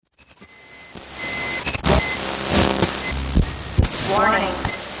Warning.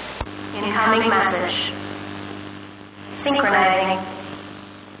 Incoming message. Synchronizing.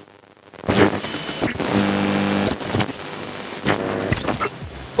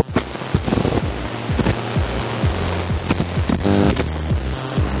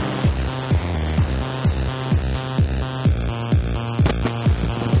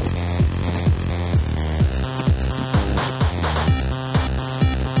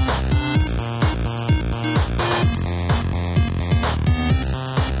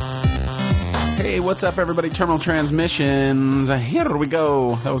 What's up, everybody? Terminal Transmissions. Here we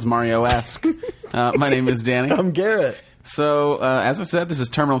go. That was Mario-esque. My name is Danny. I'm Garrett. So, as I said, this is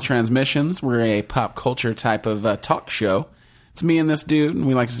Terminal Transmissions. We're a pop culture type of talk show. It's me and this dude, and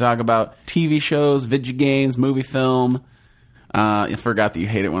we like to talk about TV shows, video games, movie film. I forgot that you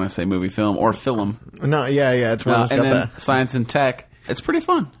hate it when I say movie film or film. No, yeah. It's when and then science and tech. It's pretty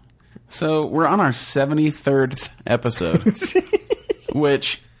fun. So, we're on our 73rd episode,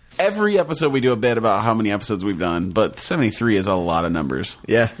 which... Every episode we do a bit about how many episodes we've done, but 73 is a lot of numbers.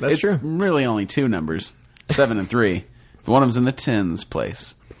 Yeah, that's true. It's really only two numbers, 7 and 3. One of them's in the tens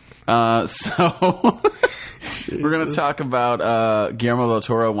place. So we're going to talk about Guillermo del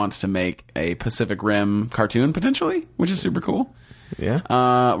Toro wants to make a Pacific Rim cartoon, potentially, which is super cool. Yeah.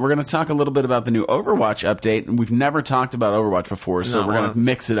 We're going to talk a little bit about the new Overwatch update. We've never talked about Overwatch before, so we're going to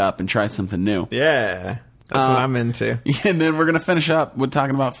mix it up and try something new. Yeah. That's what I'm into. And then we're going to finish up with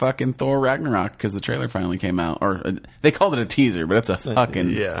talking about fucking Thor Ragnarok because the trailer finally came out. Or they called it a teaser, but it's a fucking...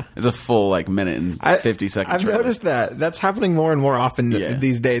 Yeah. It's a full, minute and 50-second I've trailer. noticed that. That's happening more and more often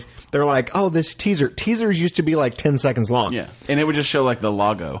these days. They're like, oh, this teaser. Teasers used to be 10 seconds long. Yeah. And it would just show, the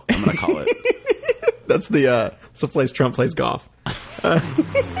logo, I'm going to call it. That's the place Trump plays golf.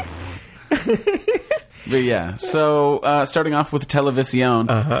 But yeah, so starting off with Television.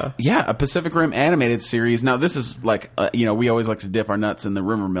 Yeah, a Pacific Rim animated series. Now, this is we always like to dip our nuts in the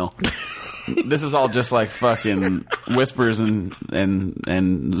rumor mill. This is all just fucking whispers and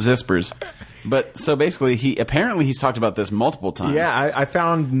zispers. But so basically, he's talked about this multiple times. Yeah, I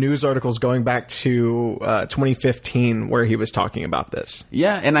found news articles going back to 2015 where he was talking about this.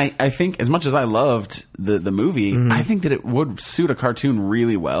 Yeah, and I think as much as I loved the movie, I think that it would suit a cartoon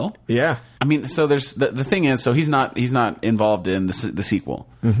really well. Yeah. I mean, so there's the thing is, so he's not involved in the sequel,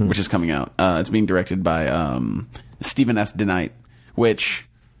 which is coming out. It's being directed by Stephen S. DeKnight, which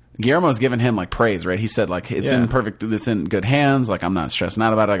Guillermo's given him praise, right? He said it's in good hands. I'm not stressing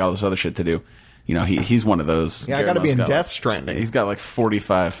out about it. I got all this other shit to do. He's one of those. Yeah, I got to be in Death Stranding. He's got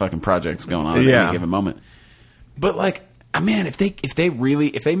 45 fucking projects going on at any given moment. But man, if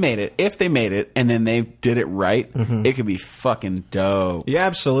they made it and then they did it right, it could be fucking dope. Yeah,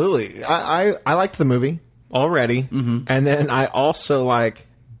 absolutely. I liked the movie already, and then I also like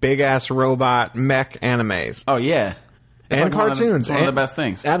big ass robot mech animes. Oh yeah, it's and cartoons. One of the best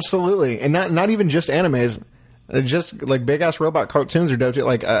things. Absolutely, and not even just animes. Just big ass robot cartoons are dope too.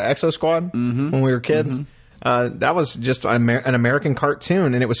 Exo Squad when we were kids. That was just an American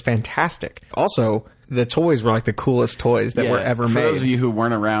cartoon, and it was fantastic. Also, the toys were the coolest toys that were ever made. For those of you who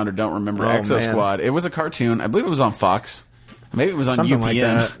weren't around or don't remember Exo Squad, it was a cartoon. I believe it was on Fox. Maybe it was on Something UPN. Like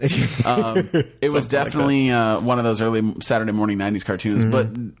that. It was definitely one of those early Saturday morning 90s cartoons.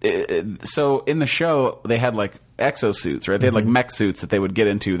 But so in the show, they had exosuits, right? They had like mech suits that they would get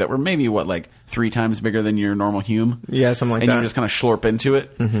into that were maybe like 3 times bigger than your normal human. Yeah, something like that. And you just kind of slurp into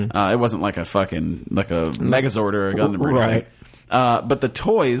it. It wasn't like a fucking like a Megazord or a Gundam, right? But the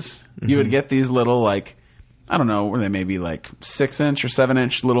toys, you would get these little I don't know, were they maybe 6-inch or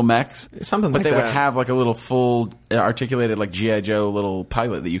 7-inch little mechs? Something like that. But they would have a little full articulated G.I. Joe little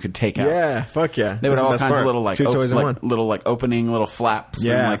pilot that you could take out. Yeah, fuck yeah. They would have all kinds of little two toys in one. Little opening little flaps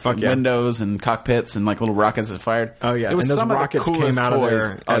and windows and cockpits and little rockets that fired. Oh yeah, it was and those rockets came out of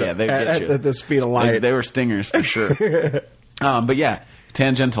there. Oh yeah, they get you at the speed of light. They were stingers for sure. But yeah,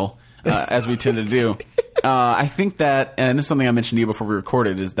 tangential as we tend to do. I think that, and this is something I mentioned to you before we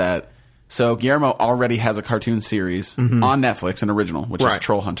recorded, is that so Guillermo already has a cartoon series on Netflix, an original, which is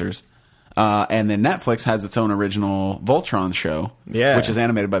Troll Hunters. And then Netflix has its own original Voltron show, which is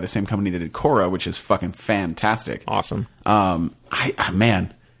animated by the same company that did Korra, which is fucking fantastic. Awesome.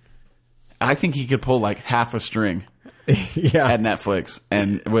 Man, I think he could pull half a string at Netflix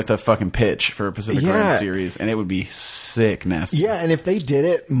and with a fucking pitch for a Pacific Rim series, and it would be sick nasty. Yeah, and if they did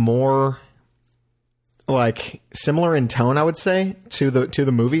it more similar in tone, I would say, to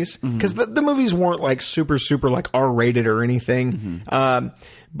the movies, because the movies weren't super R-rated or anything,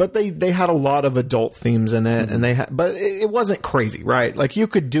 but they had a lot of adult themes in it, and but it wasn't crazy, right? You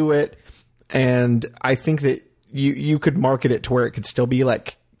could do it, and I think that you could market it to where it could still be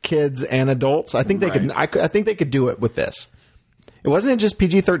kids and adults. I think they could. I think they could do it with this. Wasn't it just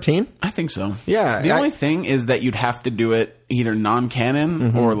PG-13? I think so. Yeah, The only thing is that you'd have to do it either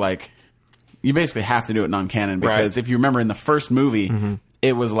non-canon or like you basically have to do it non-canon because if you remember in the first movie,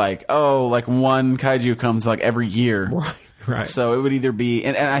 it was like, oh, like one kaiju comes like every year. Right. So it would either be,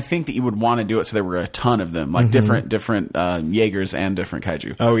 and I think that you would want to do it so there were a ton of them, like different Jaegers and different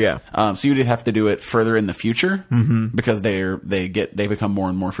kaiju. Oh yeah. So you'd have to do it further in the future because they become more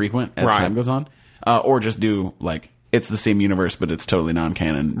and more frequent as time goes on, or just do like it's the same universe but it's totally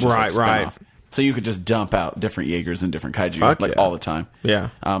non-canon. Just like spin-off. So you could just dump out different Jaegers and different kaiju all the time. Yeah.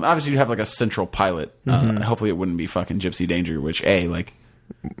 Obviously you'd have like a central pilot. Hopefully it wouldn't be fucking Gypsy Danger, which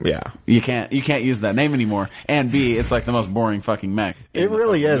you can't use that name anymore, and B, it's like the most boring fucking mech. It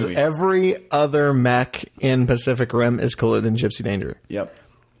really is. Movie. Every other mech in Pacific Rim is cooler than Gypsy Danger. Yep.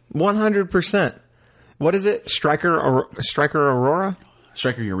 100%. What is it? Striker Aurora?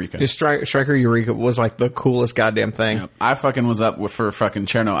 Striker Eureka. Striker Eureka was like the coolest goddamn thing. Yep. I fucking was up for fucking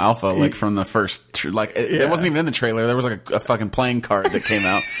Cherno Alpha, like from the first, it wasn't even in the trailer. There was like a fucking playing card that came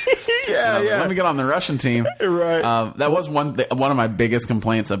out. Let me get on the Russian team. Right. That was one of my biggest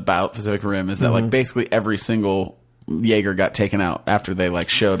complaints about Pacific Rim is that like basically every single Jaeger got taken out after they like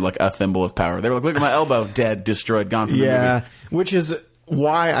showed like a thimble of power. They were like, look at my elbow, dead, destroyed, gone from the movie. Which is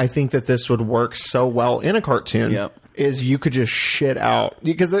why I think that this would work so well in a cartoon. Yep. Is you could just shit out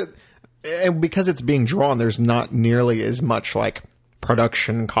because it's being drawn. There's not nearly as much like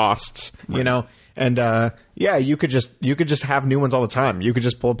production costs, you know. And you could just have new ones all the time. You could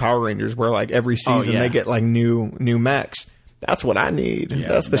just pull Power Rangers where like every season they get like new mechs. That's what I need. Yeah,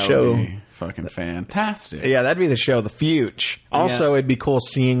 that's the show. Would be fucking fantastic. Yeah, that'd be the show, the Fuge. Also, it'd be cool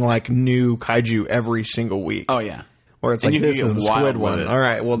seeing like new kaiju every single week. Oh yeah. Where it's like, this is the squid one. All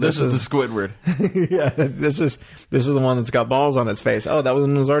right, well, this is the Squidward. Yeah, this is the one that's got balls on its face. Oh, that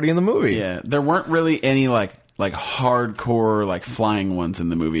one was already in the movie. Yeah, there weren't really any like hardcore like flying ones in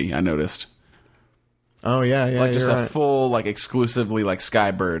the movie. I noticed. Oh yeah, like just a full like exclusively like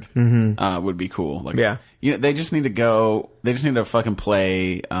Skybird would be cool. Like they just need to fucking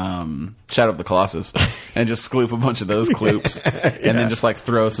play Shadow of the Colossus and just skloop a bunch of those kloops and then just like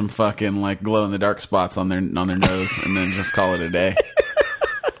throw some fucking like glow in the dark spots on their nose and then just call it a day.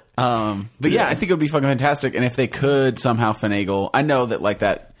 But I think it would be fucking fantastic, and if they could somehow finagle, I know that like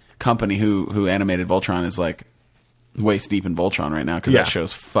that company who animated Voltron is like waist deep in Voltron right now because that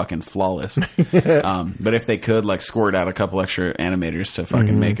show's fucking flawless. But if they could like squirt out a couple extra animators to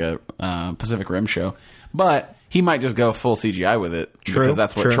fucking make a Pacific Rim show, but he might just go full CGI with it because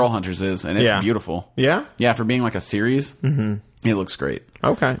that's what Troll Hunters is, and it's beautiful. Yeah, for being like a series, it looks great.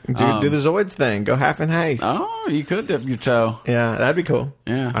 Okay, do the Zoids thing. Go half and half. Oh, you could dip your toe. Yeah, that'd be cool.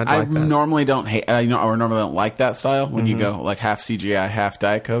 Yeah, I'd like that. Normally don't hate. I normally don't like that style when you go like half CGI, half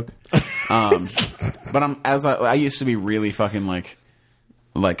Diet Coke. But I used to be really fucking like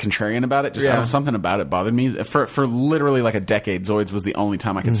contrarian about it. Just something about it bothered me. For literally like a decade, Zoids was the only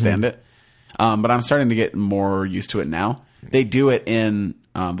time I could stand it. But I'm starting to get more used to it now. They do it in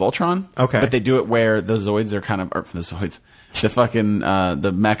Voltron, but they do it where the Zoids are kind of the fucking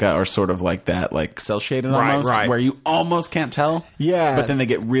the mecha are sort of like that, like cell shaded almost, where you almost can't tell. Yeah, but then they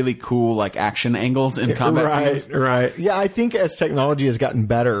get really cool like action angles in combat scenes. Right. Yeah, I think as technology has gotten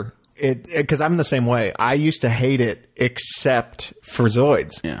better, because I'm the same way. I used to hate it, except for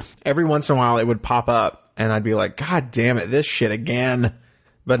Zoids. Yeah, every once in a while it would pop up, and I'd be like, God damn it, this shit again.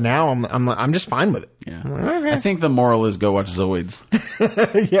 But now I'm just fine with it. Yeah, I think the moral is go watch Zoids.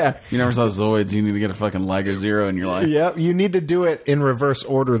 Yeah, you never saw Zoids, you need to get a fucking Liger Zero in your life. Yep, you need to do it in reverse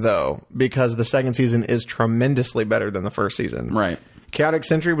order though, because the second season is tremendously better than the first season. Right. Chaotic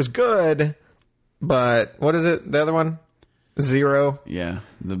Century was good, but what is it? The other one, Zero. Yeah,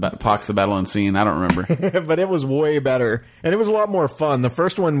 Pox the Battle Unseen. I don't remember, but it was way better, and it was a lot more fun. The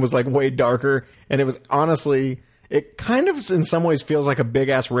first one was like way darker, and it was honestly. It kind of, in some ways, feels like a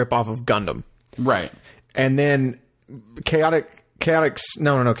big-ass ripoff of Gundam. Right. And then Chaotic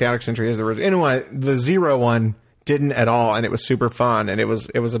Century is the original. Anyway, the Zero one didn't at all, and it was super fun, and it was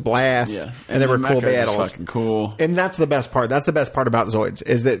a blast, and there were cool battles. Fucking cool. And that's the best part. That's the best part about Zoids,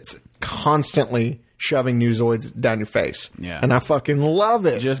 is that it's constantly shoving new Zoids down your face. Yeah. And I fucking love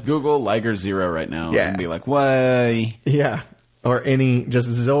it. Just Google Liger Zero right now and be like, why? Yeah. Or just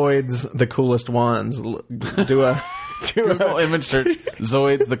Zoids, the coolest ones. Do a Google image search.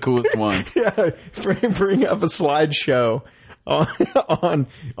 Zoids, the coolest ones. Yeah, bring up a slideshow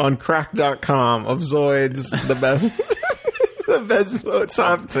on crack.com of Zoids, the best, the best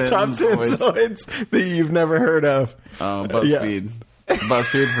top 10 Zoids that you've never heard of. Oh, BuzzFeed. Yeah.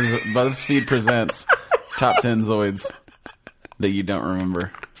 BuzzFeed presents top 10 Zoids that you don't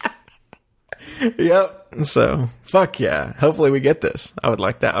remember. Yep. So, fuck yeah. Hopefully we get this. I would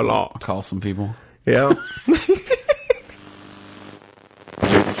like that a lot. Call some people. Yep.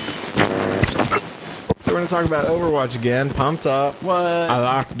 So we're going to talk about Overwatch again. Pumped up. What? I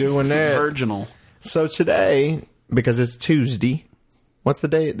like doing that. Virginal. So today, because it's Tuesday, what's the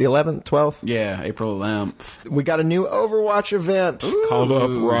date? The 11th, 12th? Yeah, April 11th. We got a new Overwatch event called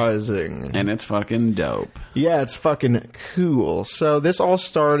Uprising. And it's fucking dope. Yeah, it's fucking cool. So this all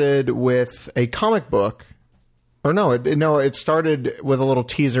started with a comic book. Or no, it started with a little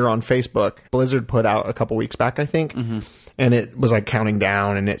teaser on Facebook. Blizzard put out a couple weeks back, I think. And it was like counting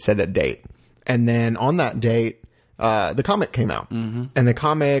down and it said that date. And then on that date, the comic came out. And the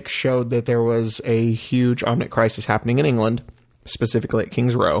comic showed that there was a huge Omnic crisis happening in England, specifically at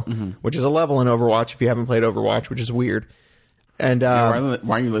King's Row, which is a level in Overwatch if you haven't played Overwatch, which is weird. And Why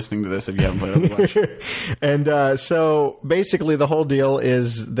are you listening to this if you haven't played Overwatch? and so basically the whole deal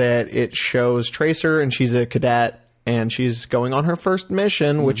is that it shows Tracer, and she's a cadet, and she's going on her first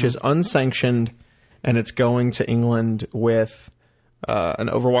mission, which is unsanctioned, and it's going to England with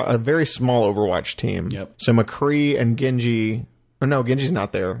a very small Overwatch team. Yep. So McCree and Genji. Oh no, Genji's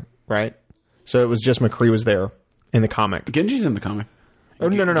not there, right? So it was just McCree was there in the comic. Genji's in the comic. Oh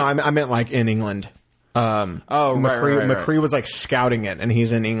no, I meant like in England. McCree was like scouting it, and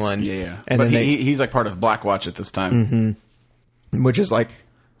he's in England. Yeah. And but then he's like part of Blackwatch at this time. which is like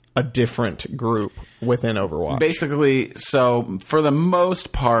a different group within Overwatch. Basically, so for the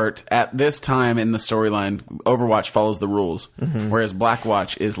most part, at this time in the storyline, Overwatch follows the rules, whereas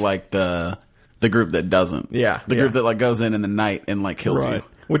Blackwatch is like the group that doesn't. Yeah, the group that like goes in the night and like kills you.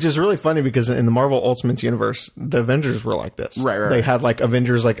 Which is really funny because in the Marvel Ultimates universe, the Avengers were like this. Right. They had like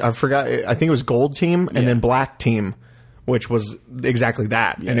Avengers, like I forgot, I think it was Gold Team and then Black Team, which was exactly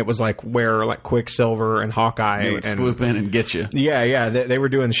that. Yeah. And it was like where like Quicksilver and Hawkeye would swoop in and get you. Yeah. They were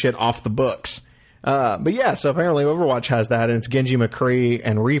doing shit off the books. But yeah, so apparently Overwatch has that, and it's Genji, McCree,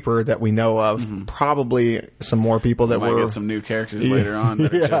 and Reaper that we know of. Probably some more people that might get some new characters later on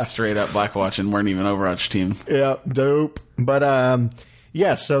that are just straight up Blackwatch and weren't even Overwatch team. Yeah, dope. But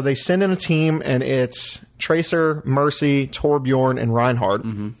yeah, so they send in a team, and it's Tracer, Mercy, Torbjorn, and Reinhardt,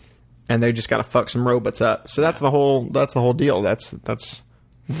 and they just got to fuck some robots up. So that's the whole deal. That's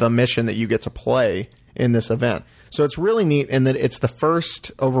the mission that you get to play in this event. So it's really neat in that it's the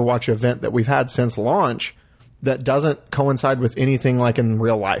first Overwatch event that we've had since launch that doesn't coincide with anything like in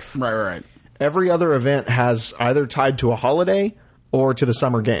real life. Right. Every other event has either tied to a holiday or to the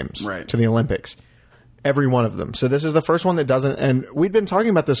Summer Games, to the Olympics. Every one of them. So this is the first one that doesn't. And we've been talking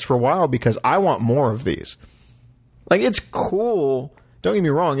about this for a while because I want more of these. Like, it's cool. Don't get me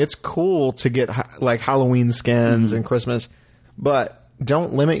wrong. It's cool to get like Halloween skins and Christmas, but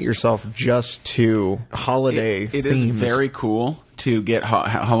don't limit yourself just to holiday It themes. is very cool to get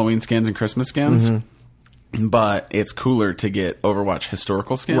Halloween skins and Christmas skins, but it's cooler to get Overwatch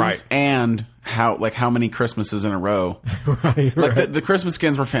historical skins. Right. And how many Christmases in a row. Right. The Christmas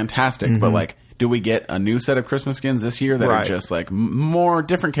skins were fantastic, but like, do we get a new set of Christmas skins this year that are just like more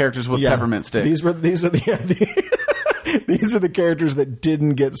different characters with peppermint sticks? These are the characters that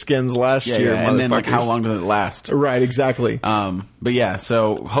didn't get skins last year. And then like, how long does it last? Right, exactly. But yeah,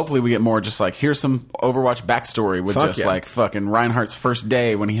 so hopefully we get more just like, here's some Overwatch backstory with like fucking Reinhardt's first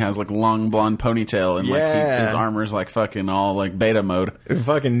day when he has like long blonde ponytail and like his armor's like fucking all like beta mode. We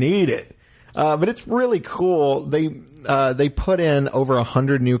fucking need it. But it's really cool. They put in over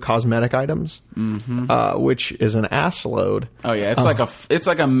 100 new cosmetic items, which is an ass load. Oh yeah, it's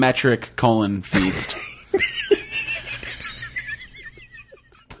like a metric colon feast.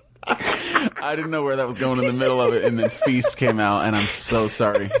 I didn't know where that was going in the middle of it, and then feast came out, and I'm so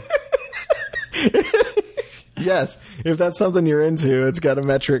sorry. Yes, if that's something you're into, it's got a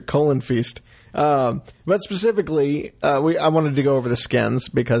metric colon feast. But specifically, I wanted to go over the skins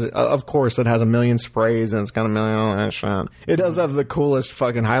because, of course, it has a million sprays and it's got a million shit. It does have the coolest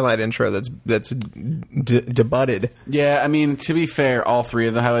fucking highlight intro that's debuted. Yeah, I mean, to be fair, all three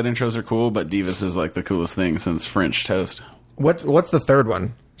of the highlight intros are cool, but Divas is like the coolest thing since French toast. What's the third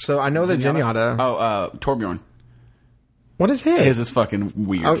one? So I know that Zenyatta. Oh, Torbjorn. What is his? His is fucking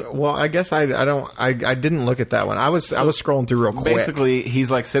weird. Well, I guess I didn't look at that one. I was scrolling through real quick. Basically, he's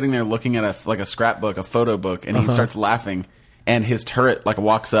like sitting there looking at a scrapbook, a photo book, and he starts laughing. And his turret like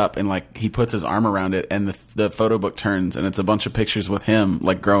walks up and like he puts his arm around it, and the photo book turns, and it's a bunch of pictures with him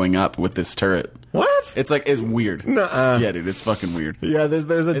like growing up with this turret. What? It's weird. Nuh-uh. Yeah, dude, it's fucking weird. Yeah, there's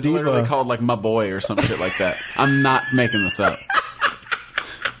a It's diva. literally called like My Boy or some shit like that. I'm not making this up.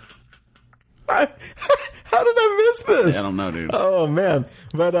 How did I miss this? I don't know, dude. Oh man,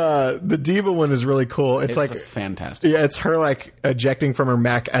 but the Diva one is really cool. It's like fantastic. Yeah, it's her like ejecting from her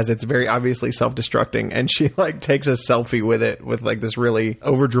mech as it's very obviously self-destructing, and she like takes a selfie with it with like this really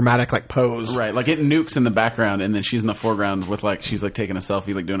over dramatic like pose. Right, like it nukes in the background, and then she's in the foreground with like she's like taking a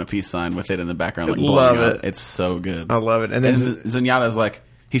selfie, like doing a peace sign with it in the background. Like Love blowing it. up. It's so good. I love it. And then Zenyatta's like.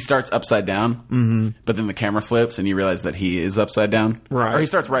 He starts upside down, but then the camera flips, and you realize that he is upside down. Right. Or he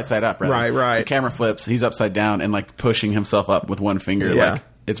starts right side up, rather. Right. The camera flips, he's upside down, and, like, pushing himself up with one finger. Yeah. Like,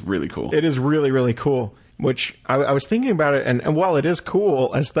 it's really cool. it is really, really cool. Which I was thinking about it, and while it is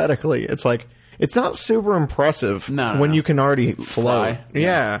cool aesthetically, it's like it's not super impressive when you can already float. Fly.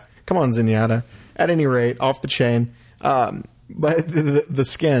 Yeah. Come on, Zenyatta. At any rate, off the chain. But the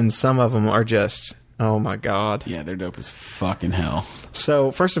skins, some of them are just... Oh my god. Yeah, they're dope as fucking hell.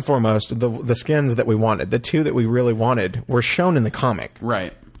 So, first and foremost, the skins that we wanted, the two that we really wanted, were shown in the comic.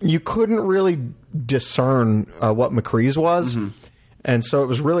 Right. You couldn't really discern what McCree's was. And so it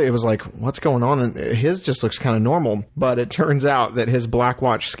was like, what's going on? And his just looks kind of normal. But it turns out that his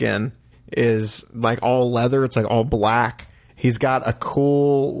Blackwatch skin is like all leather. It's like all black. He's got a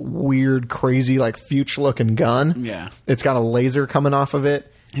cool, weird, crazy, like future looking gun. Yeah. It's got a laser coming off of it.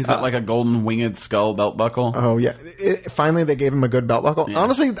 He's got like a golden winged skull belt buckle. Oh, yeah. Finally, they gave him a good belt buckle. Yeah.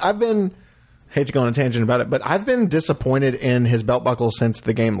 Honestly, hate to go on a tangent about it, but I've been disappointed in his belt buckle since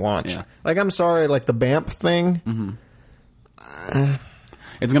the game launch. Yeah. Like, I'm sorry, like the BAMP thing.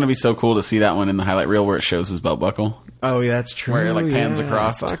 It's going to be so cool to see that one in the highlight reel where it shows his belt buckle. Oh, yeah, that's true. Where it like pans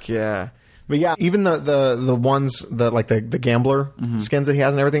across. Fuck yeah. But yeah, even the ones, the gambler skins that he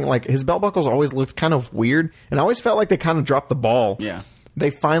has and everything, like his belt buckles always looked kind of weird. And I always felt like they kind of dropped the ball. Yeah. They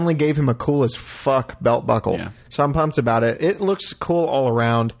finally gave him a cool as fuck belt buckle. Yeah. So I'm pumped about it. It looks cool all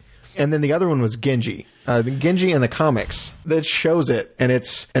around. And then the other one was Genji. The Genji in the comics. That shows it, and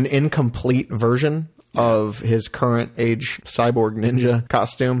it's an incomplete version of his current age cyborg ninja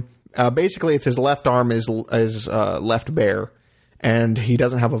costume. Basically, it's his left arm is left bare, and he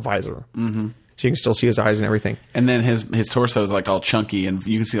doesn't have a visor. Mm-hmm. So you can still see his eyes and everything. And then his torso is like all chunky, and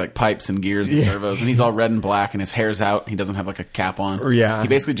you can see like pipes and gears and servos. And he's all red and black, and his hair's out. He doesn't have like a cap on. Yeah. He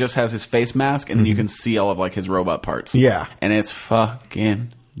basically just has his face mask, and then you can see all of like his robot parts. Yeah. And it's fucking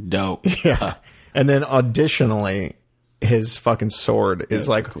dope. Yeah. And then additionally, his fucking sword is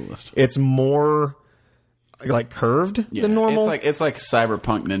like the coolest. It's more like curved than normal. It's like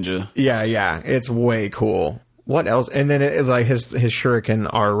cyberpunk ninja. Yeah. It's way cool. What else? And then it's like his shuriken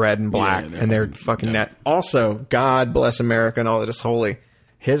are red and black, and they're fucking net. Also, God bless America and all that is holy.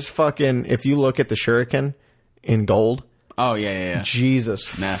 His fucking, if you look at the shuriken in gold. Oh, yeah.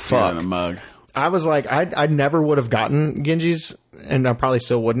 Jesus Nastier fuck. than a mug. I was like, I never would have gotten Genji's, and I probably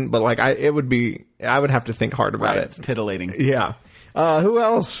still wouldn't, but like, I would have to think hard about it. It's titillating. Yeah. Who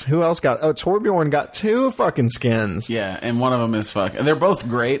else got? Oh, Torbjorn got 2 fucking skins. Yeah, and one of them is fuck. They're both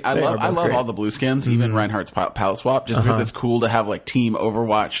great. I love great. all the blue skins, even Reinhardt's palette swap, just because it's cool to have like Team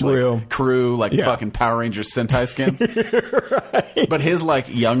Overwatch, like Real. crew, like fucking Power Rangers Sentai skins. Right. But his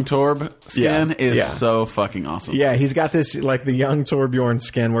like young Torb skin is so fucking awesome. Yeah, he's got this like the young Torbjorn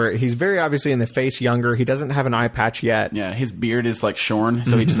skin where he's very obviously in the face younger. He doesn't have an eye patch yet. Yeah, his beard is like shorn,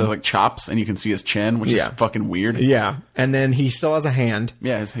 so he just has like chops, and you can see his chin, which is fucking weird. Yeah, and then he still has a hand.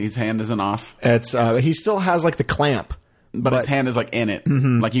 Yeah, his hand isn't off. It's he still has like the clamp, but his hand is like in it.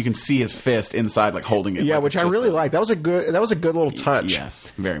 Like you can see his fist inside, like holding it. Yeah, like which I really like. That was a good little touch.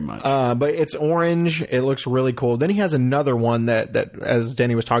 Yes, very much. But it's orange. It looks really cool. Then he has another one that as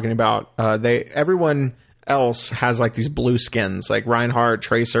Denny was talking about, everyone else has like these blue skins, like Reinhardt,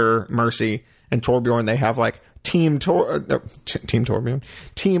 Tracer, Mercy, and Torbjorn. They have like Team Torbjorn,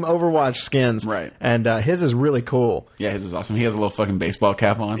 Team Overwatch skins, right? And his is really cool. Yeah, his is awesome. He has a little fucking baseball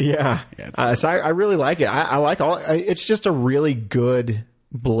cap on. Yeah. So I really like it. I like all. It's just a really good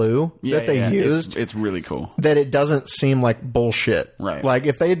blue that they used. It's really cool. That it doesn't seem like bullshit. Right. Like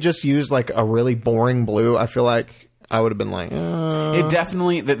if they had just used like a really boring blue, I feel like I would have been like, It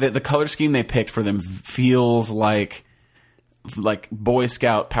definitely the color scheme they picked for them feels like Boy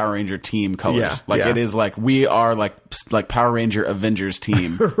Scout Power Ranger team colors. It is like we are like Power Ranger Avengers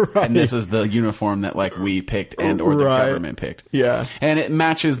team, right. And this is the uniform that like we picked or the government picked. Yeah, and it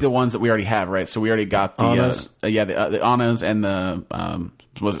matches the ones that we already have, right? So we already got the the Annas and the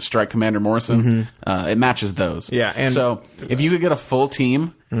was it Strike Commander Morrison? It matches those. Yeah, and so if you could get a full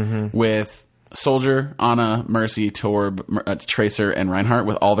team with Soldier, Ana, Mercy, Torb, Tracer, and Reinhardt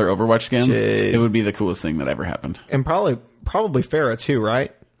with all their Overwatch skins, it would be the coolest thing that ever happened. And probably Farah too,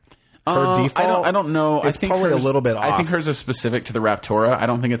 right? Her default? I don't know. It's I think probably hers, a little bit off. I think hers is specific to the Raptora. I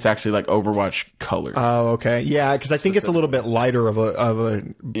don't think it's actually like Overwatch color. Oh, okay. Yeah, because I think it's a little bit lighter of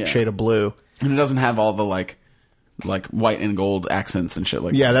a shade of blue. And it doesn't have all the like white and gold accents and shit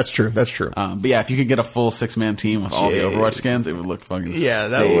like Yeah, that's true. That's true. But yeah, if you could get a full 6-man team with all the Jeez. Overwatch skins, it would look fucking Yeah,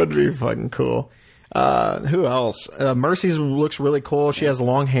 that sick. would be fucking cool. Who else? Mercy's looks really cool. She has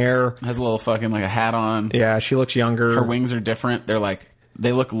long hair. Has a little fucking like a hat on. Yeah, she looks younger. Her wings are different. They're like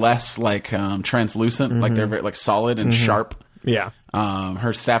they look less like translucent. Like they're very like solid and sharp. Yeah.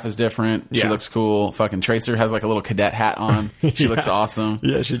 Her staff is different. She Yeah. looks cool. Fucking Tracer has like a little cadet hat on. She looks awesome.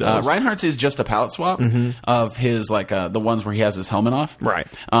 Yeah, she does. Reinhardt's is just a palette swap of his like the ones where he has his helmet off. Right.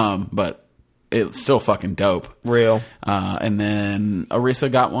 But it's still fucking dope. Real. And then Orisa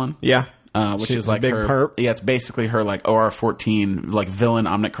got one. Yeah. Which She's is like a big her. perp. Yeah, it's basically her like OR-14 like villain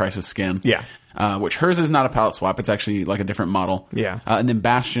Omnic Crisis skin. Yeah. Which hers is not a palette swap. It's actually like a different model. Yeah. And then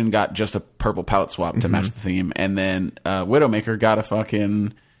Bastion got just a purple palette swap to match the theme. And then Widowmaker got a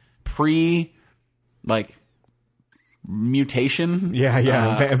fucking like mutation.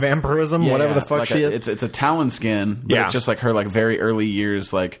 Yeah. Vampirism, Yeah, whatever the yeah. fuck Like she is. It's a Talon skin, but Yeah. it's just like her like very early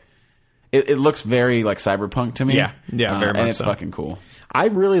years. Like it looks very like cyberpunk to me. Yeah. Yeah, very and much it's so. fucking cool. I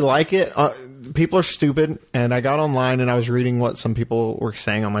really like it. People are stupid, and I got online and I was reading what some people were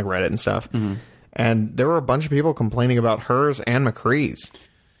saying on like Reddit and stuff, and there were a bunch of people complaining about hers and McCree's.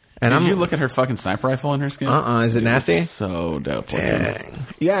 And Did you look at her fucking sniper rifle in her skin? Is it nasty? It's so dope. looking. Dang.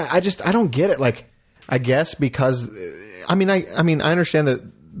 Yeah, I don't get it. Like, I guess because I mean I understand that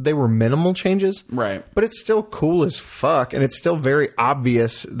they were minimal changes, Right. But it's still cool as fuck, and it's still very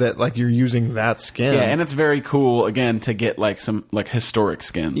obvious that like you're using that skin. Yeah, and it's very cool again to get like some like historic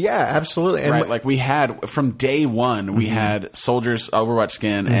skins. yeah, absolutely. And Right, like we had from day one, we had Soldiers Overwatch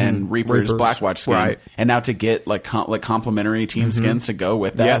skin and Reapers Blackwatch skin, right. and now to get like complementary team skins to go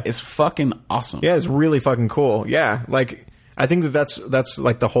with that is Yeah. fucking awesome. yeah, it's really fucking cool. Yeah, like I think that's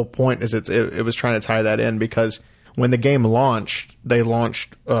like the whole point is it was trying to tie that in because when the game launched, they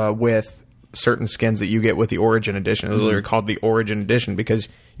launched with certain skins that you get with the Origin Edition. It was literally called the Origin Edition because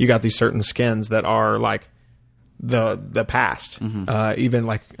you got these certain skins that are like the past. Even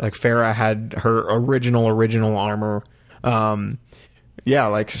like Farah had her original armor. Yeah,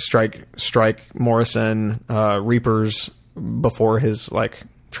 like Strike Morrison, Reapers before his like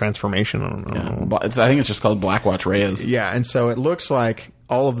transformation. I don't know. Yeah. I think it's just called Blackwatch Reyes. Yeah, and so it looks like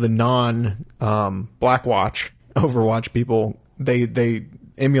all of the non Blackwatch Overwatch people they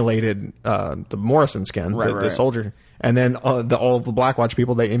emulated the Morrison skin, the right. soldier, and then all of the Blackwatch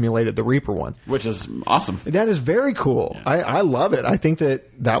people they emulated the Reaper one. Which is awesome. That is very cool. I love it. I think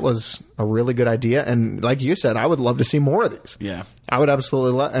that was a really good idea, and like you said, I would love to see more of these. Yeah. I would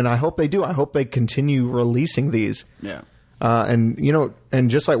absolutely love, and I hope they do. I hope they continue releasing these. Yeah. And and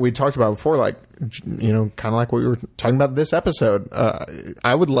just like we talked about before, like kind of like what we were talking about this episode,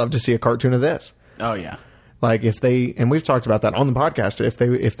 I would love to see a cartoon of this. Oh yeah. Like if they, and we've talked about that on the podcast,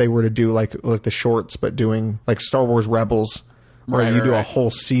 if they were to do like the shorts, but doing like Star Wars Rebels, where Right, you do a right.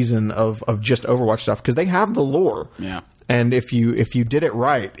 whole season of just Overwatch stuff because they have the lore. Yeah. And if you did it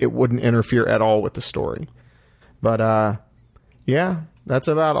right, it wouldn't interfere at all with the story. But yeah, that's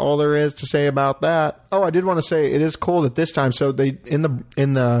about all there is to say about that. Oh, I did want to say it is cool that this time. So they in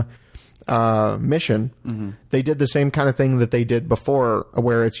the mission, they did the same kind of thing that they did before,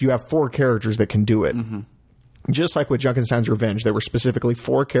 where it's you have 4 characters that can do it. Just like with Junkenstein's Revenge, there were specifically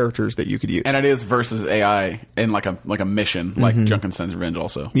 4 characters that you could use. And it is versus AI in like a mission, like Junkenstein's Revenge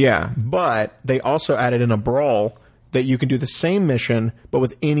also. Yeah, but they also added in a brawl that you can do the same mission, but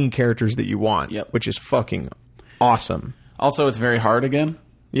with any characters that you want. Yep. Which is fucking awesome. Also, it's very hard again.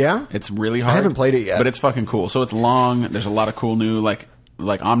 Yeah, It's really hard. I haven't played it yet. But it's fucking cool. So it's long. There's a lot of cool new like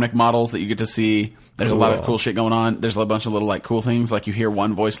Omnic models that you get to see. There's a lot of Cool. cool shit going on. There's a bunch of little like cool things. Like you hear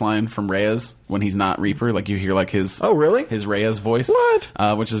one voice line from Reyes when he's not Reaper. Like you hear like his Oh, really? his Reyes voice.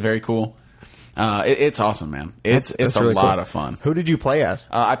 What? Which is very cool. It's awesome, man. It's That's a really lot cool. of fun. Who did you play as?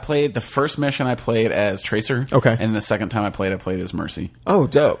 I played the first mission. I played as Tracer. Okay. And the second time I played as Mercy. Oh,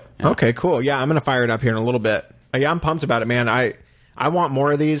 dope. Okay, cool. Yeah, I'm gonna fire it up here in a little bit. Yeah, I'm pumped about it, man. I want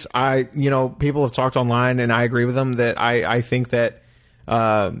more of these. People have talked online, and I agree with them that I think that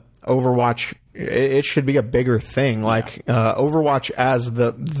Overwatch it should be a bigger thing. Like Overwatch as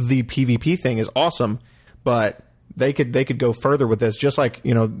the PvP thing is awesome, but they could go further with this. Just like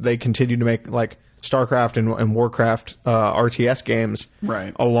they continue to make like StarCraft and Warcraft RTS games,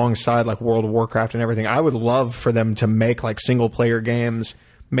 Right. alongside like World of Warcraft and everything. I would love for them to make like single player games,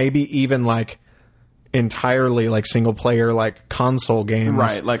 maybe even like entirely like single player like console games.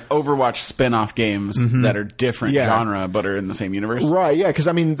 Right. Like Overwatch spin-off games that are different Yeah. genre but are in the same universe. Right, yeah, because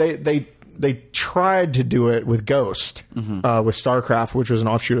I mean they tried to do it with Ghost with StarCraft, which was an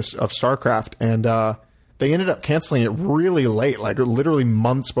offshoot of StarCraft, and they ended up canceling it really late, like literally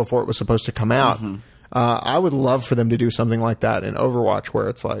months before it was supposed to come out. I would love for them to do something like that in Overwatch, where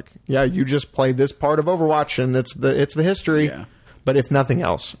it's like, yeah, you just play this part of Overwatch and it's the history. Yeah. But if nothing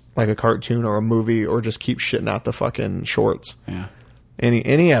else, like a cartoon or a movie, or just keep shitting out the fucking shorts. Yeah.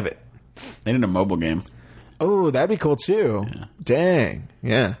 Any of it. They need a mobile game. Oh, that'd be cool too. Yeah. Dang.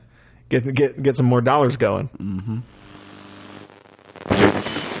 Yeah. Get some more dollars going. Mm-hmm.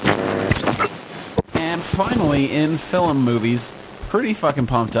 And finally, in film movies, pretty fucking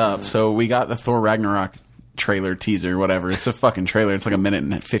pumped up. So we got the Thor Ragnarok trailer, teaser, whatever. It's a fucking trailer. It's like a minute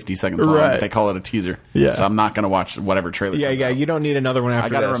and 50 seconds long. Right. But they call it a teaser. Yeah. So I'm not going to watch whatever trailer. Yeah, yeah. You don't need another one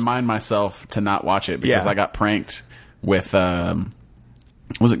after I got this. to remind myself to not watch it because Yeah. I got pranked with,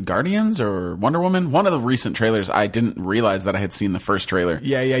 was it Guardians or Wonder Woman? One of the recent trailers, I didn't realize that I had seen the first trailer.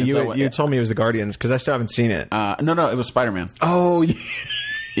 Yeah, yeah. And You told me it was the Guardians because I still haven't seen it. No, it was Spider-Man. Oh,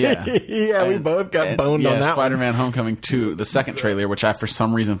 Yeah. yeah. We both got boned on that Spider-Man Homecoming 2, the second trailer, which I for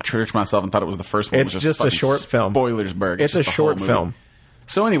some rereason tricked myself and thought it was the first one. It's was just a fucking short film. Spoilersburg. It's a just the whole short movie. film.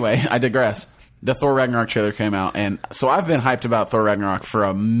 So anyway, I digress. The Thor Ragnarok trailer came out, and so I've been hyped about Thor Ragnarok for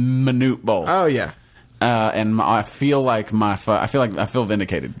a minute bowl. Oh, yeah. And I feel like I feel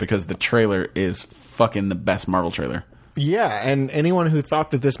vindicated because the trailer is fucking the best Marvel trailer. Yeah, and anyone who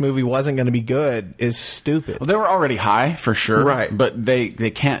thought that this movie wasn't going to be good is stupid. Well, they were already high for sure, Right. But they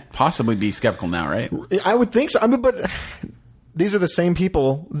can't possibly be skeptical now, right? I would think so. I mean, but these are the same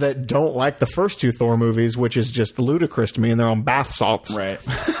people that don't like the first two Thor movies, which is just ludicrous to me, and they're on bath salts. Right.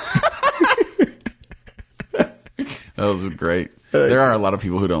 That was great. There are a lot of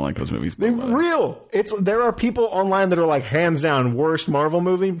people who don't like those movies. They real. There are people online that are like, hands down, worst Marvel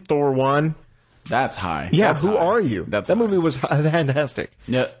movie, Thor 1. That's high. Yeah, That's who high. are you? That's that high. movie was fantastic.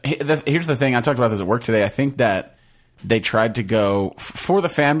 Yeah, here's the thing. I talked about this at work today. I think that they tried to go for the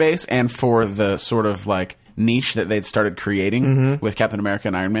fan base and for the sort of like niche that they'd started creating with Captain America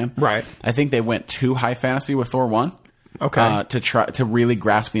and Iron Man. Right. I think they went too high fantasy with Thor 1. Okay. To try to really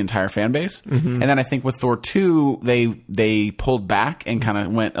grasp the entire fan base. And then I think with Thor 2, they pulled back and kind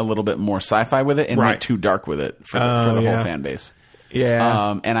of went a little bit more sci-fi with it and Right. went too dark with it for the whole fan base.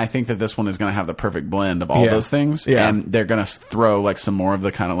 Yeah. And I think that this one is going to have the perfect blend of all Yeah. those things. Yeah. And they're going to throw like some more of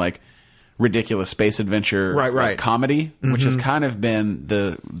the kind of like ridiculous space adventure Right. like, comedy, which has kind of been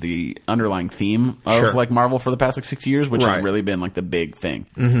the underlying theme of Sure. like Marvel for the past like 6 years, which Right. has really been like the big thing.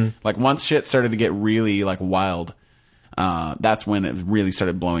 Like once shit started to get really like wild, that's when it really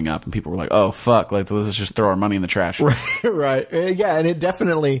started blowing up and people were like, oh fuck, like let's just throw our money in the trash. Right. Yeah, and it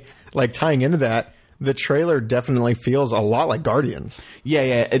definitely, like, tying into that, the trailer definitely feels a lot like Guardians. Yeah,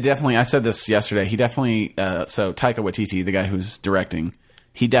 it definitely. I said this yesterday. He definitely. So Taika Waititi, the guy who's directing,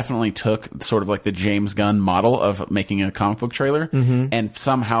 he definitely took sort of like the James Gunn model of making a comic book trailer and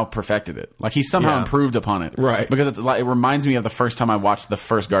somehow perfected it. Like he somehow Yeah. improved upon it, Right. Because it's like, it reminds me of the first time I watched the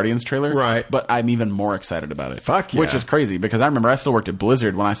first Guardians trailer, Right. But I'm even more excited about it. Fuck yeah. Which is crazy because I remember I still worked at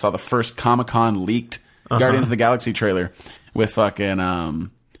Blizzard when I saw the first Comic-Con leaked Guardians of the Galaxy trailer with fucking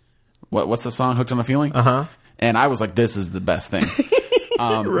what's the song Hooked on a Feeling? And I was like, this is the best thing.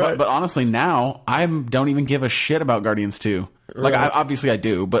 Right. But honestly, now I don't even give a shit about Guardians 2. Like, Right. obviously I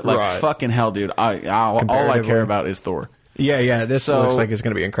do, but like, Right. fucking hell, dude. All I Comparatively. care about is Thor. Yeah, this So, looks like it's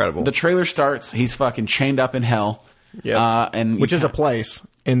going to be incredible. The trailer starts. He's fucking chained up in hell. Yep. And Which is a place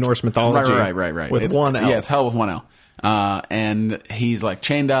in Norse mythology. Right. With It's- one L. Yeah, it's hell with one L. And he's like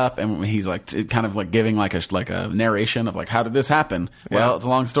chained up, and he's like kind of like giving like a narration of like, how did this happen? Well, it's a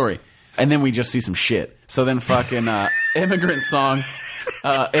long story. And then we just see some shit. So then fucking Immigrant Song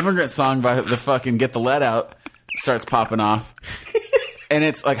by the fucking Get the Lead Out starts popping off. And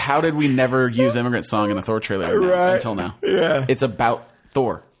it's like, how did we never use Immigrant Song in a Thor trailer Right. until now? Yeah. It's about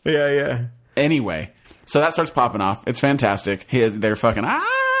Thor. Yeah. Anyway, so that starts popping off. It's fantastic. They're fucking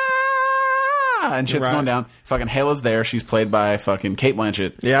and shit's Right. going down. Fucking Hela's there. She's played by fucking Cate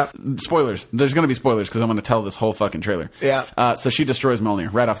Blanchett. Yeah. Spoilers. There's going to be spoilers because I'm going to tell this whole fucking trailer. Yeah. So she destroys Mjolnir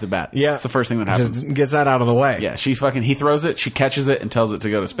right off the bat. Yeah. It's the first thing that happens. Just gets that out of the way. Yeah. He throws it. She catches it and tells it to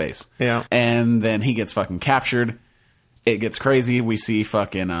go to space. Yeah. And then he gets fucking captured. It gets crazy. We see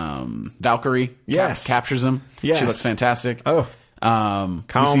fucking Valkyrie. Yes. Captures him. Yes. She looks fantastic. Oh.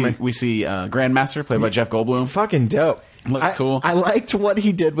 We see Grandmaster played by Jeff Goldblum. Fucking dope. Looks cool. I liked what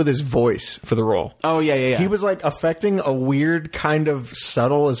he did with his voice for the role. Oh yeah. He was like affecting a weird kind of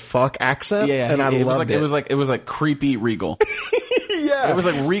subtle as fuck accent. yeah, And I it was loved like, it. It was like creepy regal. Yeah. It was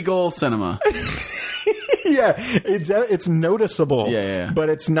like regal cinema. Yeah. It's noticeable. Yeah. But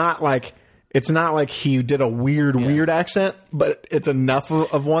it's not like he did a weird accent, but it's enough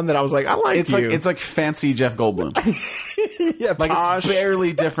of one that I was like, I like It's you. like fancy Jeff Goldblum. Yeah, like posh. it's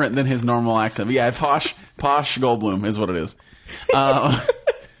barely different than his normal accent. But yeah, posh Goldblum is what it is.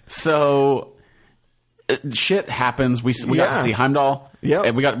 So shit happens. We got to see Heimdall. Yeah,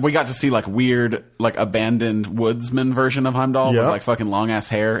 and we got to see like weird, like abandoned woodsman version of Heimdall with like fucking long ass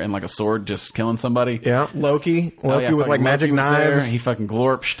hair and like a sword just killing somebody. Yeah, Loki with like magic knives. He fucking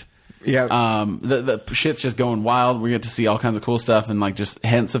glorped. Yeah. The shit's just going wild. We get to see all kinds of cool stuff and like just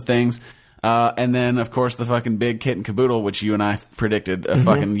hints of things. And then of course the fucking big kit and caboodle, which you and I predicted a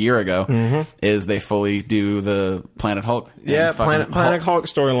fucking year ago, is they fully do the Planet Hulk. Yeah, Planet Hulk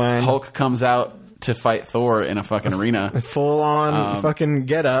storyline. Hulk comes out to fight Thor in a fucking arena. Full on fucking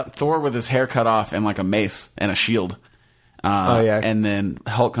get up. Thor with his hair cut off and like a mace and a shield. And then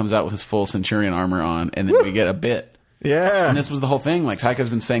Hulk comes out with his full Centurion armor on, and then we get a bit. Yeah. And this was the whole thing. Like, Taika's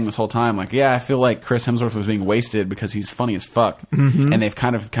been saying this whole time, like, yeah, I feel like Chris Hemsworth was being wasted because he's funny as fuck. And they've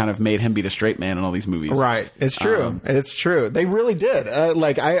kind of made him be the straight man in all these movies. Right. It's true. It's true. They really did.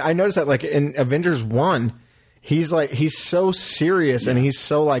 Like, I noticed that, like, in Avengers 1, he's so serious and he's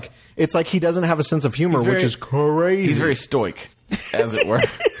so, like, it's like he doesn't have a sense of humor, which is crazy. He's very stoic, as it were.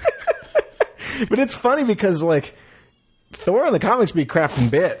 But it's funny because, like, Thor in the comics be crafting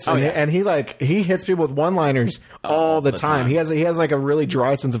bits, and he hits people with one-liners all the time. He has like a really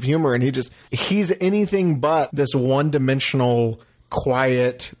dry sense of humor, and he's anything but this one-dimensional,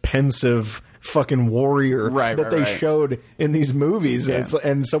 quiet, pensive fucking warrior that they showed in these movies. Yeah.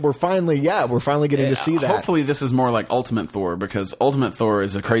 And so we're finally getting to see that. Hopefully this is more like Ultimate Thor, because Ultimate Thor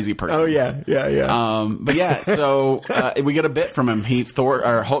is a crazy person. Oh yeah. But yeah, so we get a bit from him.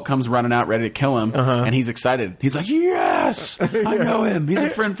 Hulk comes running out ready to kill him, and he's excited. He's like, "Yes, I know him. He's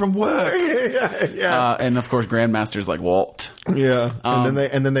a friend from work." And of course, Grandmaster's like, "Walt." Yeah. And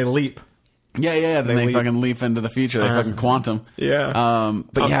then they leap. Yeah. Then they fucking leap into the future. They fucking quantum. Yeah.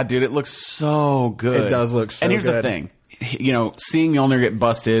 But yeah, dude, it looks so good. It does look so good. And here's the thing. You know, seeing Mjolnir get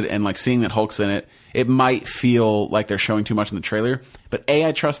busted and like seeing that Hulk's in it, it might feel like they're showing too much in the trailer. But A,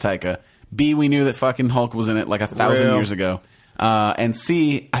 I trust Taika. B, we knew that fucking Hulk was in it like 1,000 years ago. And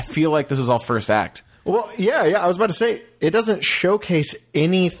C, I feel like this is all first act. Well, yeah. I was about to say, it doesn't showcase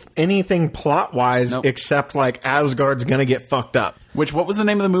anything plot-wise except like Asgard's gonna get fucked up. What was the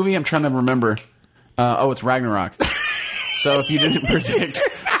name of the movie? I'm trying to remember. It's Ragnarok. So if you didn't predict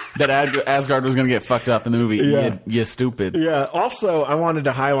that Asgard was gonna get fucked up in the movie, you stupid. Yeah. Also, I wanted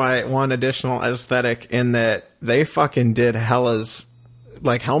to highlight one additional aesthetic in that they fucking did Hela's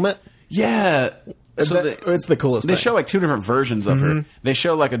like helmet. Yeah. So it's the coolest They thing. show like two different versions of her. They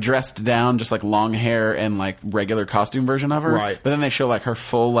show like a dressed down, just like long hair and like regular costume version of her. Right. But then they show like her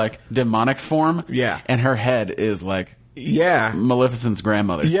full like demonic form. Yeah. And her head is like Maleficent's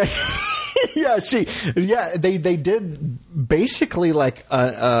grandmother. Yeah. They did basically like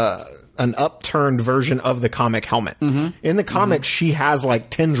an upturned version of the comic helmet. In the comics, she has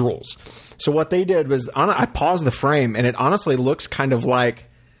like tendrils. So what they did was I paused the frame, and it honestly looks kind of like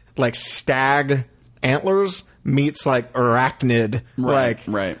stag antlers meets like arachnid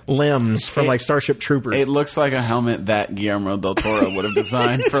limbs from like Starship Troopers. It looks like a helmet that Guillermo del Toro would have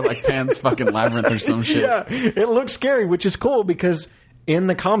designed for like Pan's fucking Labyrinth or some shit. Yeah, it looks scary, which is cool because in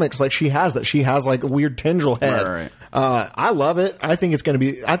the comics, like she has that. She has like a weird tendril head. Right. I love it. I think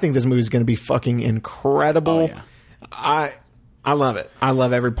this movie is going to be fucking incredible. Oh, yeah. I love it. I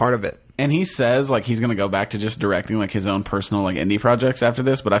love every part of it. And he says like he's going to go back to just directing like his own personal like indie projects after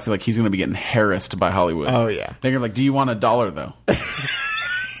this, but I feel like he's going to be getting harassed by Hollywood. Oh yeah. They're like, "Do you want $1 though?"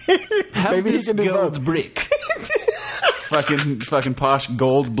 Maybe he can do gold brick. fucking posh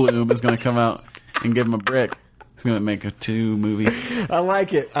Goldblum is going to come out and give him a brick. He's going to make a 2 movie. I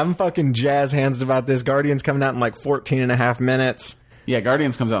like it. I'm fucking jazz hands about this. Guardians coming out in like 14 and a half minutes. Yeah,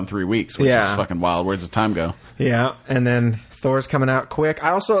 Guardians comes out in 3 weeks, which is fucking wild. Where does the time go? Yeah, and then Thor's coming out quick.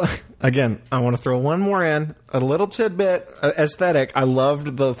 I also, again, I want to throw one more in. A little tidbit aesthetic. I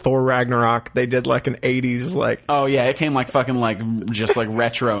loved the Thor Ragnarok. They did like an 80s like... Oh, yeah. It came like fucking like just like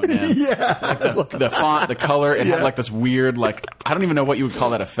retro. Yeah. Like the font, the color. It had like this weird like... I don't even know what you would call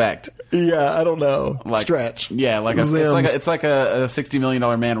that effect. Yeah, I don't know. Like, stretch. Yeah, like it's like a $60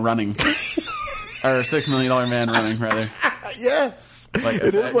 million man running. Or a $6 million man running, rather. Yeah. Like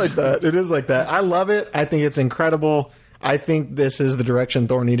it is like that. It is like that. I love it. I think it's incredible. I think this is the direction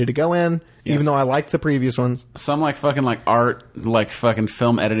Thor needed to go in, even though I liked the previous ones. Some like fucking like art, like fucking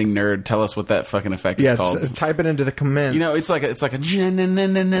film editing nerd, tell us what that fucking effect is called. Type it into the comments. You know, it's like a it's like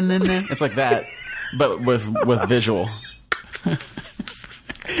that, but with visual.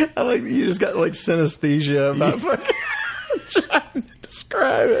 I like you just got like synesthesia about fucking trying to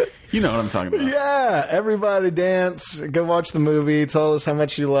describe it. You know what I'm talking about. Yeah, everybody dance. Go watch the movie. Tell us how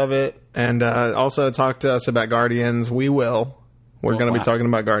much you love it. And also talk to us about Guardians. We will. We're going to be talking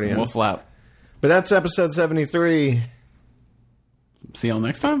about Guardians. We'll flap. But that's episode 73. See y'all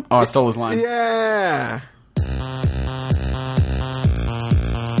next time? Oh, I stole his line. Yeah.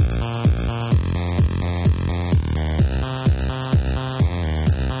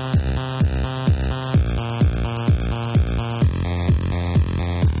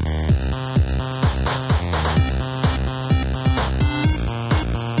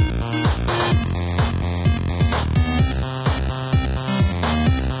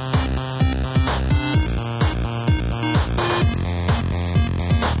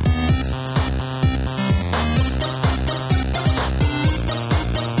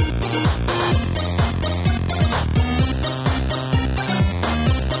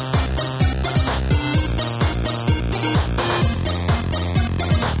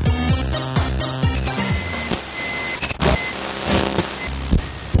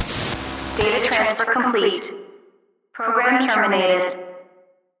 Data transfer complete. Program terminated.